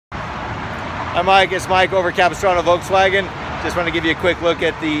Hi Mike, it's Mike over at Capistrano Volkswagen. Just want to give you a quick look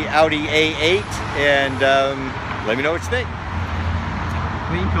at the Audi A8 and let me know what you think.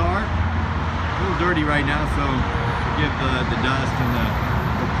 Clean car, a little dirty right now, so forgive the dust and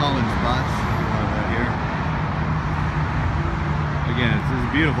the pollen spots right here. Again, this is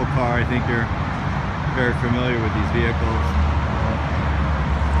a beautiful car. I think you're very familiar with these vehicles.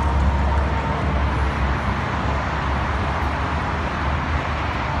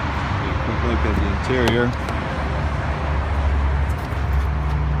 Look at the interior.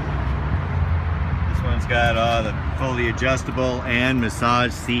 This one's got the fully adjustable and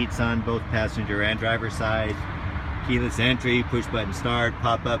massage seats on both passenger and driver side. Keyless entry, push button start,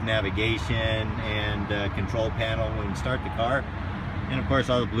 pop-up navigation, and control panel when you start the car. And of course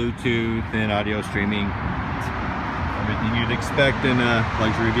all the Bluetooth and audio streaming. Everything you'd expect in a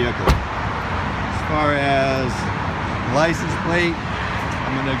luxury vehicle. As far as license plate,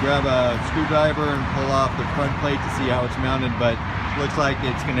 I'm going to grab a screwdriver and pull off the front plate to see how it's mounted, but looks like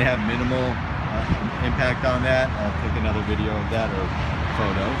it's going to have minimal impact on that. I'll take another video of that or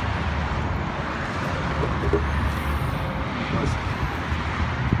photo.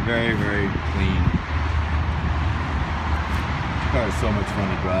 Very, very clean. This car is so much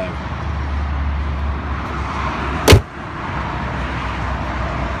fun to drive.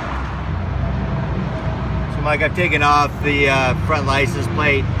 Mike, I've taken off the front license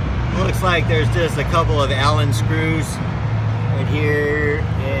plate. It looks like there's just a couple of Allen screws right here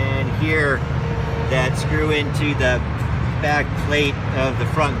and here that screw into the back plate of the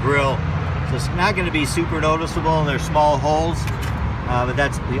front grille. So it's not going to be super noticeable, and there's small holes, but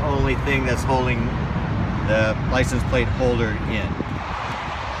that's the only thing that's holding the license plate holder in.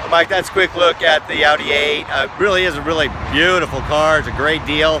 Well, Mike, that's a quick look at the Audi A8. It really is a really beautiful car. It's a great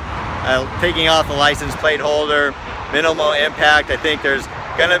deal. Taking off the license plate holder, minimal impact. I think there's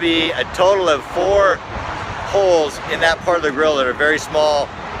going to be a total of 4 holes in that part of the grille that are very small,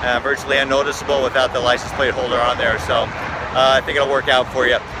 virtually unnoticeable without the license plate holder on there. So I think it'll work out for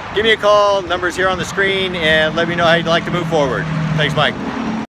you. Give me a call, numbers here on the screen, and let me know how you'd like to move forward. Thanks, Mike.